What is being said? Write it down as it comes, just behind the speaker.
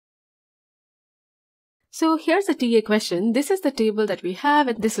So here's a TA question. This is the table that we have,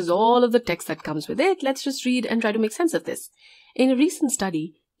 and this is all of the text that comes with it. Let's just read and try to make sense of this. In a recent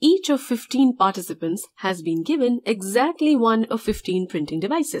study, each of 15 participants has been given exactly one of 15 printing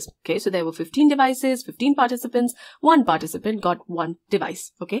devices. Okay, so there were 15 devices, 15 participants, one participant got one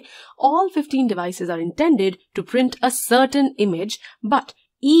device. Okay, all 15 devices are intended to print a certain image, but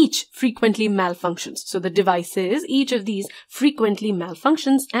each frequently malfunctions. So the devices, each of these frequently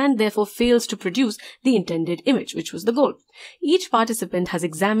malfunctions and therefore fails to produce the intended image, which was the goal. Each participant has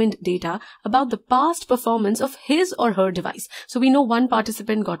examined data about the past performance of his or her device. So we know one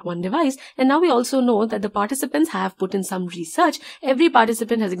participant got one device, and now we also know that the participants have put in some research. Every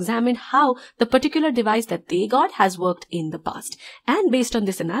participant has examined how the particular device that they got has worked in the past. And based on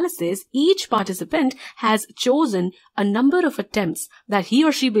this analysis, each participant has chosen a number of attempts that he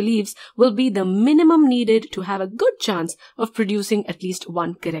or she believes will be the minimum needed to have a good chance of producing at least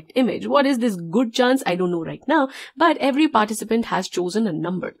one correct image. What is this good chance? I don't know right now, but every participant has chosen a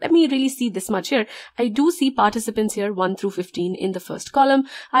number. Let me really see this much here. I do see participants here 1 through 15 in the first column.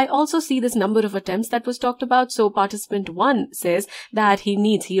 I also see this number of attempts that was talked about. So participant 1 says that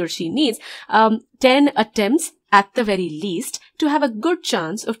he or she needs 10 attempts at the very least to have a good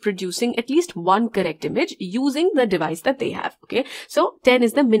chance of producing at least one correct image using the device that they have. Okay, so 10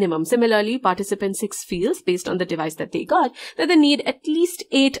 is the minimum. Similarly, participant 6 feels, based on the device that they got, that they need at least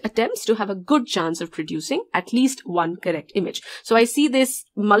 8 attempts to have a good chance of producing at least one correct image. So I see this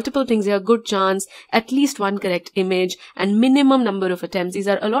multiple things here: good chance, at least one correct image, and minimum number of attempts. These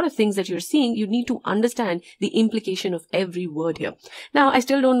are a lot of things that you're seeing. You need to understand the implication of every word here. Now, I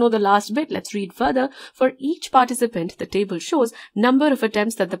still don't know the last bit. Let's read further. For each participant, the table shows number of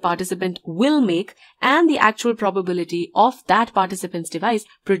attempts that the participant will make and the actual probability of that participant's device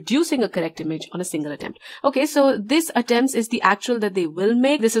producing a correct image on a single attempt. Okay, so this attempts is the actual that they will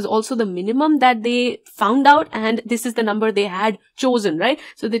make. This is also the minimum that they found out, and this is the number they had chosen, right?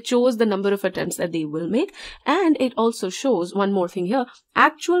 So they chose the number of attempts that they will make, and it also shows one more thing here: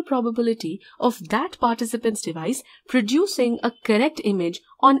 actual probability of that participant's device producing a correct image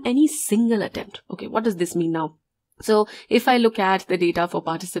on any single attempt. Okay, what does this mean now? So if I look at the data for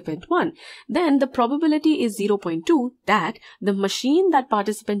participant 1, then the probability is 0.2 that the machine that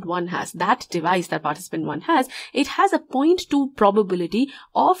participant 1 has, that device that participant 1 has, it has a 0.2 probability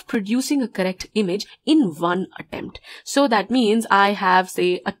of producing a correct image in one attempt. So that means I have,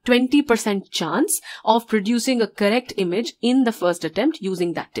 say, a 20% chance of producing a correct image in the first attempt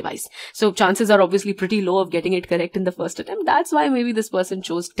using that device. So chances are obviously pretty low of getting it correct in the first attempt. That's why maybe this person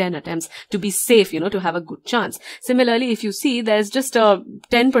chose 10 attempts to be safe, to have a good chance. Similarly, if you see, there's just a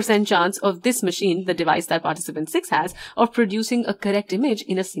 10% chance of this machine, the device that participant 6 has, of producing a correct image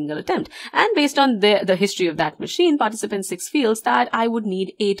in a single attempt. And based on the history of that machine, participant 6 feels that I would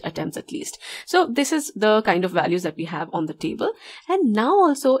need 8 attempts at least. So this is the kind of values that we have on the table. And now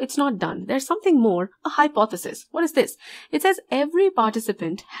also, it's not done. There's something more, a hypothesis. What is this? It says every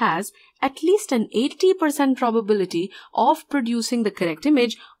participant has at least an 80% probability of producing the correct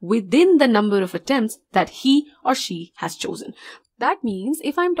image within the number of attempts that he or she has chosen. That means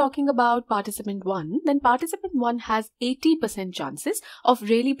if I'm talking about participant 1, then participant 1 has 80% chances of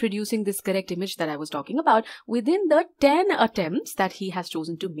really producing this correct image that I was talking about within the 10 attempts that he has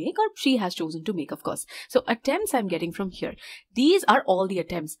chosen to make, or she has chosen to make, of course. So attempts I'm getting from here. These are all the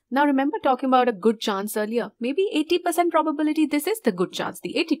attempts. Now remember talking about a good chance earlier. Maybe 80% probability, this is the good chance,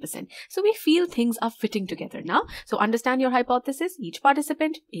 the 80%. So we feel things are fitting together now. So understand your hypothesis. Each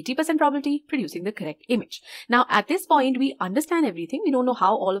participant, 80% probability producing the correct image. Now at this point, we understand everything. We don't know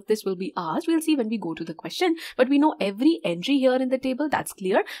how all of this will be asked. We'll see when we go to the question, but we know every entry here in the table. That's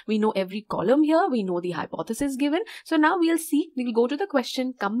clear. We know every column here. We know the hypothesis given. So now we'll see, we'll go to the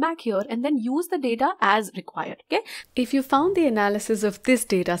question, come back here, and then use the data as required. Okay. If you found the analysis of this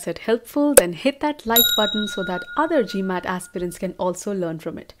data set helpful, then hit that like button so that other GMAT aspirants can also learn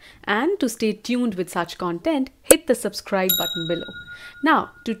from it. And to stay tuned with such content, hit the subscribe button below.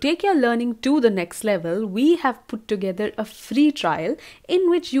 Now, to take your learning to the next level, we have put together a free trial in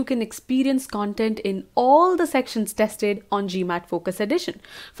which you can experience content in all the sections tested on GMAT Focus Edition.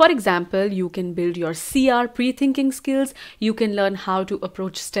 For example, you can build your CR pre-thinking skills, you can learn how to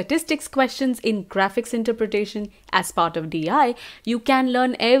approach statistics questions in graphics interpretation as part of DI, you can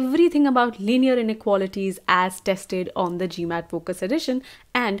learn everything about linear inequalities as tested on the GMAT Focus Edition,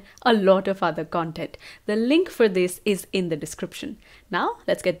 and a lot of other content. The link for this is in the description. Now,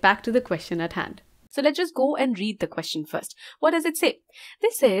 let's get back to the question at hand. So let's just go and read the question first. What does it say?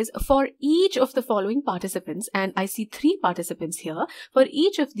 This says, for each of the following participants, and I see 3 participants here, for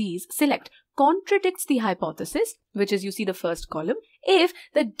each of these, select contradicts the hypothesis, which is you see the first column, if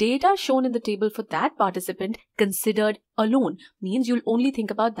the data shown in the table for that participant considered alone, means you'll only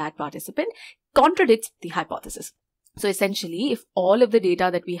think about that participant, contradicts the hypothesis. So essentially, if all of the data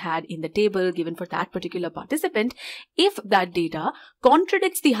that we had in the table given for that particular participant, if that data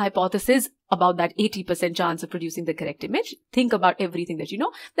contradicts the hypothesis about that 80% chance of producing the correct image, think about everything that you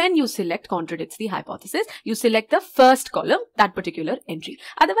know, then you select contradicts the hypothesis. You select the first column, that particular entry.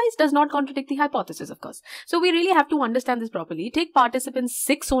 Otherwise, does not contradict the hypothesis, of course. So we really have to understand this properly. Take participant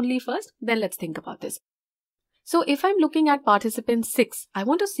 6 only first, then let's think about this. So if I'm looking at participant 6, I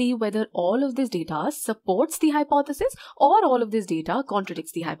want to see whether all of this data supports the hypothesis or all of this data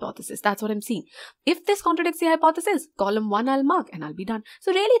contradicts the hypothesis. That's what I'm seeing. If this contradicts the hypothesis, column 1 I'll mark and I'll be done.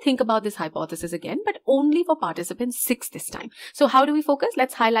 So really think about this hypothesis again, but only for participant 6 this time. So how do we focus?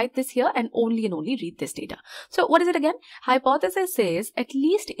 Let's highlight this here and only read this data. So what is it again? Hypothesis says at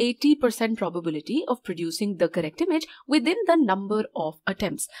least 80% probability of producing the correct image within the number of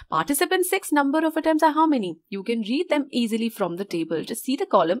attempts. Participant 6 number of attempts are how many? You can read them easily from the table. Just see the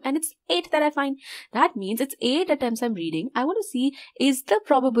column and it's 8 that I find. That means it's 8 attempts I'm reading. I want to see is the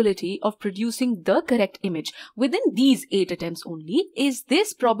probability of producing the correct image within these 8 attempts only. Is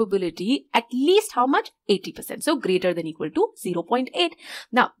this probability at least how much? 80%. So greater than equal to 0.8.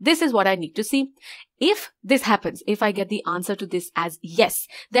 Now this is what I need to see. If this happens, if I get the answer to this as yes,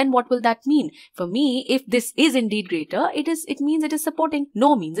 then what will that mean? For me, if this is indeed greater, it means it is supporting.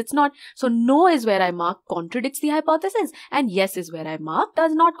 No means it's not. So no is where I mark contradicts the hypothesis and yes is where I mark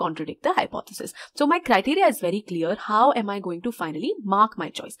does not contradict the hypothesis. So my criteria is very clear. How am I going to finally mark my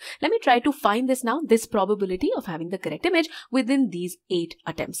choice? Let me try to find this now, this probability of having the correct image within these 8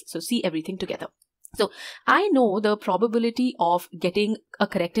 attempts. So see everything together. So I know the probability of getting a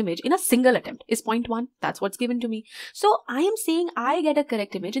correct image in a single attempt is 0.1. That's what's given to me. So I am saying I get a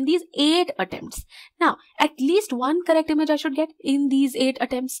correct image in these 8 attempts. Now, at least one correct image I should get in these 8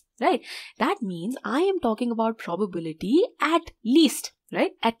 attempts, right? That means I am talking about probability at least,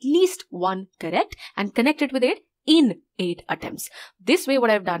 right? At least one correct and connect it with it in 8 attempts. This way what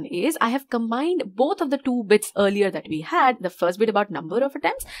I've done is I have combined both of the 2 bits earlier that we had, the first bit about number of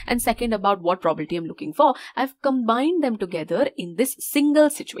attempts and second about what probability I'm looking for. I've combined them together in this single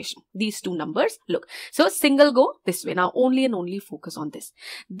situation. These 2 numbers, look. So single go this way. Now only and only focus on this.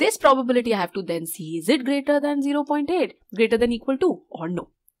 This probability I have to then see, is it greater than 0.8, greater than equal to or no?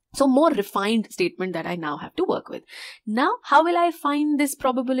 So more refined statement that I now have to work with. Now, how will I find this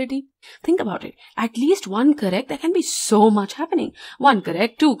probability? Think about it. At least one correct, there can be so much happening. 1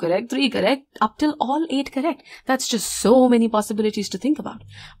 correct, 2 correct, 3 correct, up till all 8 correct. That's just so many possibilities to think about.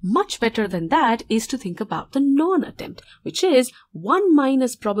 Much better than that is to think about the non-attempt, which is 1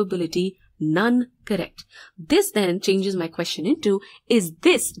 minus probability none correct. This then changes my question into, is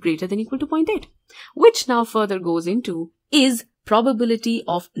this greater than equal to 0.8? Which now further goes into, is probability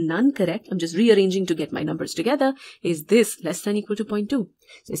of none correct, I'm just rearranging to get my numbers together, is this less than equal to 0.2? So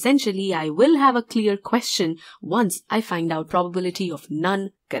essentially, I will have a clear question once I find out probability of none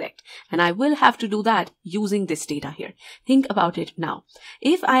correct. And I will have to do that using this data here. Think about it now.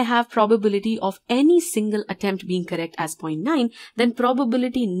 If I have probability of any single attempt being correct as 0.9, then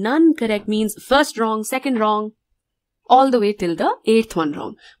probability none correct means first wrong, second wrong, all the way till the 8th one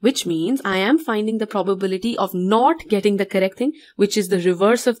wrong, which means I am finding the probability of not getting the correct thing, which is the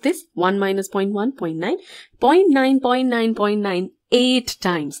reverse of this, 1 minus 0.1, 0.9, 0.9, 0.9, 0.9, 8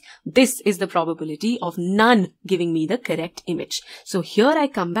 times. This is the probability of none giving me the correct image. So here I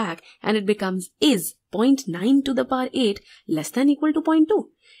come back and it becomes, is 0.9 to the power 8 less than equal to 0.2?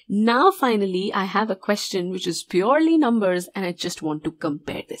 Now finally, I have a question which is purely numbers and I just want to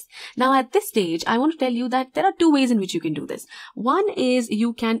compare this. Now at this stage, I want to tell you that there are 2 ways in which you can do this. One is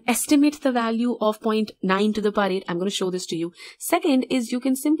you can estimate the value of 0.9 to the power 8. I'm going to show this to you. Second is you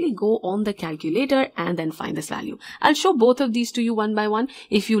can simply go on the calculator and then find this value. I'll show both of these to you one by one.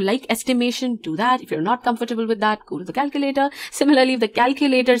 If you like estimation, do that. If you're not comfortable with that, go to the calculator. Similarly, if the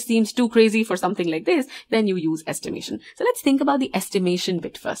calculator seems too crazy for something like this, then you use estimation. So let's think about the estimation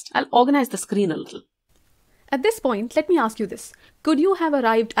bit first. I'll organize the screen a little. At this point, let me ask you this. Could you have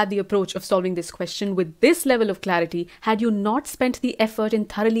arrived at the approach of solving this question with this level of clarity had you not spent the effort in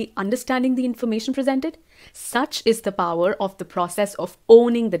thoroughly understanding the information presented? Such is the power of the process of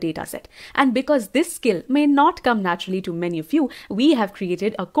owning the dataset. And because this skill may not come naturally to many of you, we have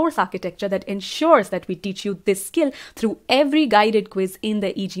created a course architecture that ensures that we teach you this skill through every guided quiz in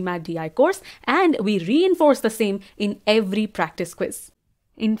the e-GMAT DI course, and we reinforce the same in every practice quiz.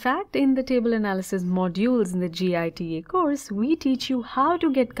 In fact, in the table analysis modules in the GITA course, we teach you how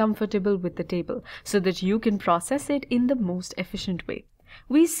to get comfortable with the table so that you can process it in the most efficient way.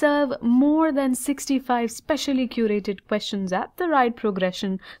 We serve more than 65 specially curated questions at the right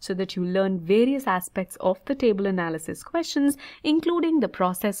progression so that you learn various aspects of the table analysis questions, including the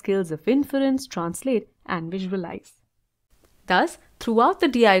process skills of inference, translate, and visualize. Thus, throughout the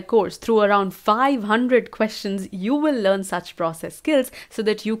DI course, through around 500 questions, you will learn such process skills so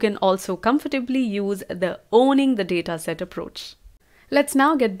that you can also comfortably use the owning the dataset approach. Let's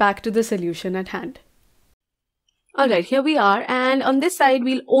now get back to the solution at hand. Alright, here we are, and on this side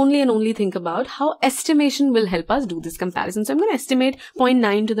we'll only think about how estimation will help us do this comparison. So I'm going to estimate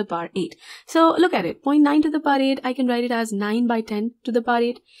 0.9 to the power 8. So look at it, 0.9 to the power 8, I can write it as 9 by 10 to the power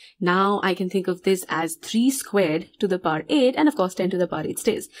 8. Now I can think of this as 3 squared to the power 8, and of course 10 to the power 8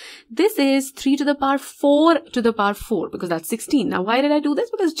 stays. This is 3 to the power 4 to the power 4 because that's 16. Now why did I do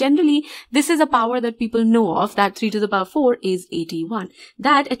this? Because generally this is a power that people know of, that 3 to the power 4 is 81.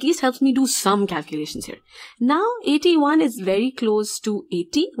 That at least helps me do some calculations here. Now 81 is very close to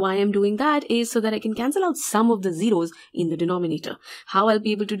 80. Why I'm doing that is so that I can cancel out some of the zeros in the denominator. How I'll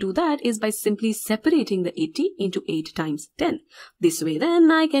be able to do that is by simply separating the 80 into 8 times 10. This way then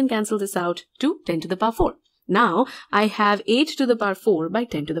I can cancel this out to 10 to the power 4. Now I have 8 to the power 4 by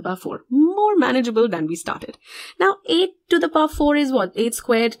 10 to the power 4. More manageable than we started. Now 8 to the power 4 is what? 8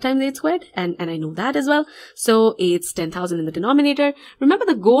 squared times 8 squared, and I know that as well. So it's 10,000 in the denominator. Remember,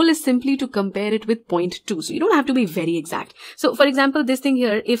 the goal is simply to compare it with 0.2. So you don't have to be very exact. So for example, this thing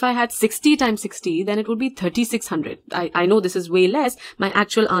here, if I had 60 times 60, then it would be 3600. I know this is way less. My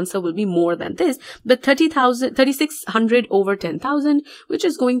actual answer will be more than this, but 3600 over 10,000, which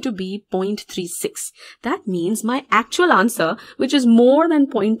is going to be 0.36. That means my actual answer, which is more than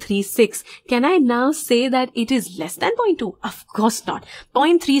 0.36, can I now say that it is less than 0.2? Of course not.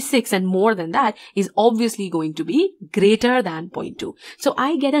 0.36 and more than that is obviously going to be greater than 0.2. So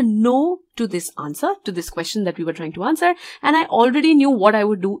I get a no to this answer, to this question that we were trying to answer, and I already knew what I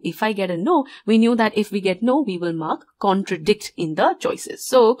would do if I get a no. We knew that if we get no, we will mark contradict in the choices.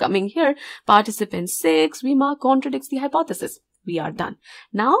 So coming here, participant 6, we mark contradicts the hypothesis. We are done.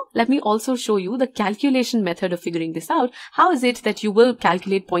 Now, let me also show you the calculation method of figuring this out. How is it that you will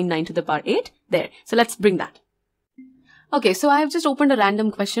calculate 0.9 to the power 8? There. So let's bring that. Okay, so I've just opened a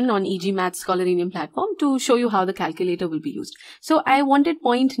random question on e-GMAT Scholarinium platform to show you how the calculator will be used. So I wanted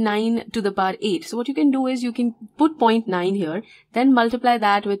 0.9 to the power 8. So what you can do is you can put 0.9 here, then multiply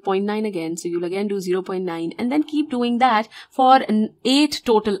that with 0.9 again. So you'll again do 0.9 and then keep doing that for 8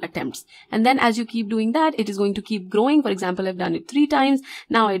 total attempts. And then as you keep doing that, it is going to keep growing. For example, I've done it 3 times.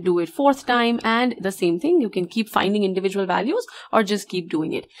 Now I do it 4th time, and the same thing. You can keep finding individual values or just keep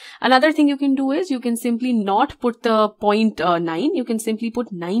doing it. Another thing you can do is you can simply not put the 0.9, you can simply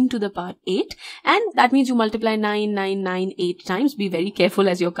put 9 to the power 8, and that means you multiply 9, 9, 9, 8 times. Be very careful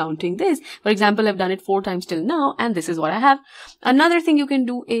as you're counting this. For example, I've done it 4 times till now, and this is what I have. Another thing you can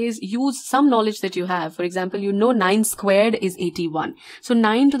do is use some knowledge that you have. For example, you know 9 squared is 81. So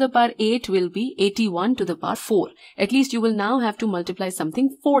 9 to the power 8 will be 81 to the power 4. At least you will now have to multiply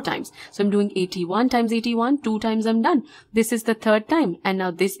something 4 times. So I'm doing 81 times 81, 2 times I'm done. This is the 3rd time, and now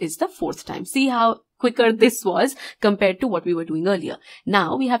this is the 4th time. See how quicker this was compared to what we were doing earlier.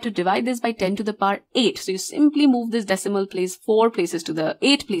 Now we have to divide this by 10 to the power 8. So you simply move this decimal place 8 places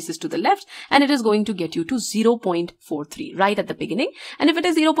to the left, and it is going to get you to 0.43 right at the beginning. And if it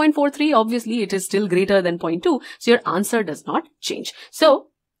is 0.43, obviously it is still greater than 0.2. So your answer does not change. So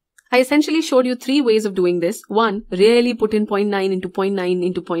I essentially showed you 3 ways of doing this. 1, really put in 0.9 into 0.9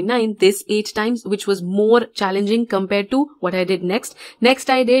 into 0.9 this 8 times, which was more challenging compared to what I did next. Next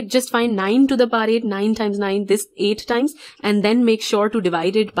I did just find 9 to the power 8, 9 times 9, this 8 times, and then make sure to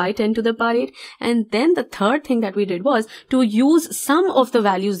divide it by 10 to the power 8. And then the 3rd thing that we did was to use some of the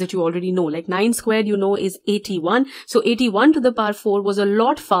values that you already know, like 9 squared you know is 81. So 81 to the power 4 was a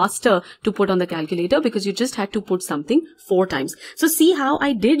lot faster to put on the calculator because you just had to put something 4 times. So see how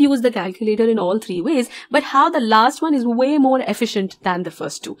I did use the calculator in all 3 ways, but how the last one is way more efficient than the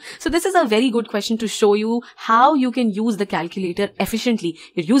first 2. So this is a very good question to show you how you can use the calculator efficiently.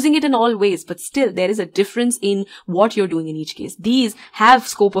 You're using it in all ways, but still there is a difference in what you're doing in each case. These have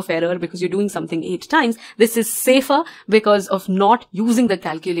scope of error because you're doing something 8 times. This is safer because of not using the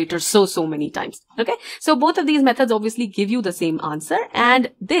calculator so many times. Okay, so both of these methods obviously give you the same answer, and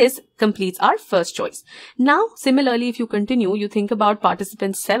this completes our first choice. Now similarly, if you continue, you think about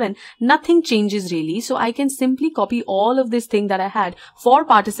participant 7, nothing changes really. So I can simply copy all of this thing that I had for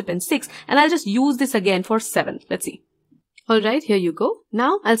participant 6, and I'll just use this again for 7. Let's see. Alright, here you go.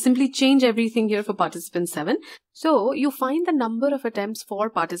 Now I'll simply change everything here for participant 7. So you find the number of attempts for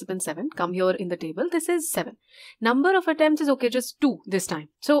participant 7. Come here in the table. This is 7. Number of attempts is okay, just 2 this time.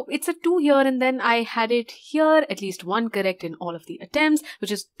 So it's a 2 here, and then I had it here, at least 1 correct in all of the attempts, which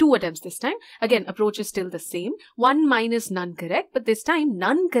is 2 attempts this time. Again, approach is still the same. 1 minus none correct, but this time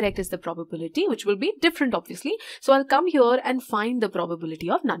none correct is the probability, which will be different obviously. So I'll come here and find the probability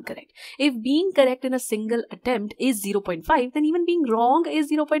of none correct. If being correct in a single attempt is 0.5, then even being wrong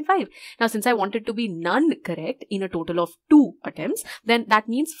is 0.5. Now since I want it to be none correct in a total of 2 attempts, then that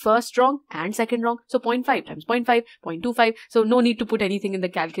means first wrong and second wrong. So 0.5 times 0.5, 0.25. So no need to put anything in the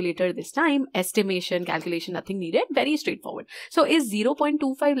calculator this time. Estimation, calculation, nothing needed. Very straightforward. So is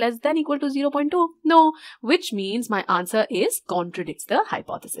 0.25 less than equal to 0.2? No, which means my answer is contradicts the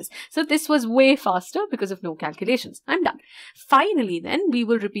hypothesis. So this was way faster because of no calculations. I'm done. Finally, then we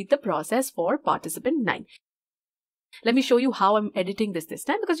will repeat the process for participant 9. Let me show you how I'm editing this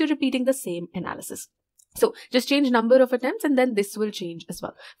time because you're repeating the same analysis. So just change number of attempts and then this will change as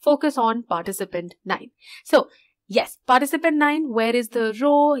well. Focus on participant 9. So yes, participant 9, where is the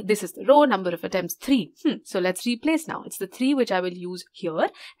row? This is the row, number of attempts 3. So let's replace now. It's the 3 which I will use here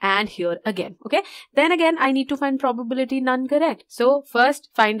and here again. Okay. Then again, I need to find probability none correct. So first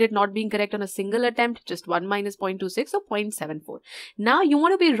find it not being correct on a single attempt, just 1 minus 0.26 or 0.74. Now you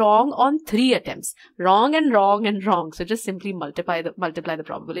want to be wrong on 3 attempts. Wrong and wrong and wrong. So just simply multiply the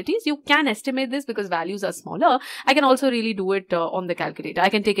probabilities. You can estimate this because values are smaller. I can also really do it on the calculator. I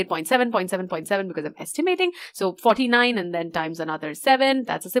can take it 0.7, 0.7, 0.7 because I'm estimating. So 49 and then times another 7.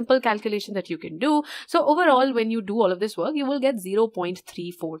 That's a simple calculation that you can do. So overall, when you do all of this work, you will get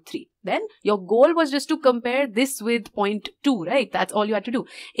 0.343. Then your goal was just to compare this with 0.2, right? That's all you had to do.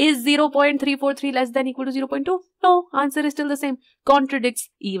 Is 0.343 less than equal to 0.2? No, answer is still the same. Contradicts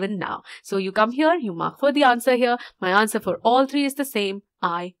even now. So you come here, you mark for the answer here. My answer for all 3 is the same.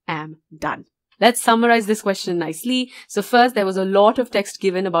 I am done. Let's summarize this question nicely. So first, there was a lot of text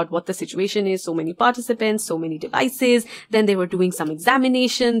given about what the situation is. So many participants, so many devices. Then they were doing some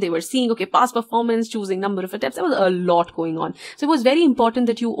examination. They were seeing, okay, past performance, choosing number of attempts. There was a lot going on. So it was very important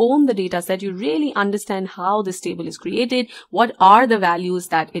that you own the data set. You really understand how this table is created. What are the values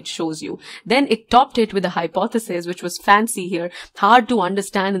that it shows you? Then it topped it with a hypothesis, which was fancy here, hard to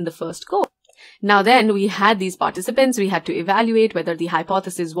understand in the first go. Now then, we had these participants, we had to evaluate whether the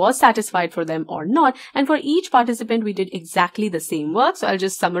hypothesis was satisfied for them or not. And for each participant, we did exactly the same work. So I'll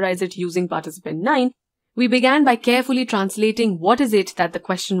just summarize it using participant 9. We began by carefully translating what is it that the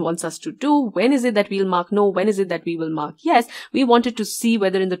question wants us to do, when is it that we'll mark no, when is it that we will mark yes. We wanted to see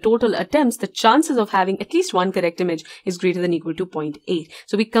whether in the total attempts, the chances of having at least one correct image is greater than equal to 0.8.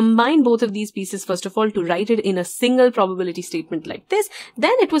 So we combined both of these pieces, first of all, to write it in a single probability statement like this.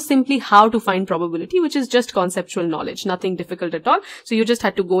 Then it was simply how to find probability, which is just conceptual knowledge, nothing difficult at all. So you just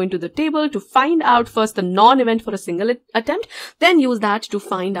had to go into the table to find out first the non-event for a single attempt, then use that to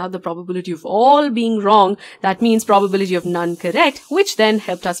find out the probability of all being wrong. That means probability of none correct, which then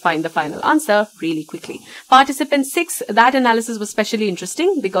helped us find the final answer really quickly. Participant 6, that analysis was especially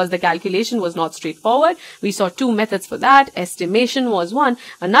interesting because the calculation was not straightforward. We saw 2 methods for that. Estimation was one.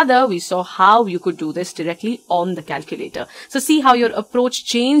 Another, we saw how you could do this directly on the calculator. So see how your approach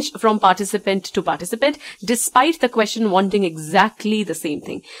changed from participant to participant, despite the question wanting exactly the same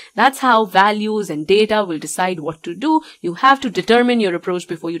thing. That's how values and data will decide what to do. You have to determine your approach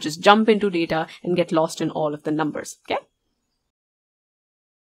before you just jump into data and get lost in all of the numbers. Okay.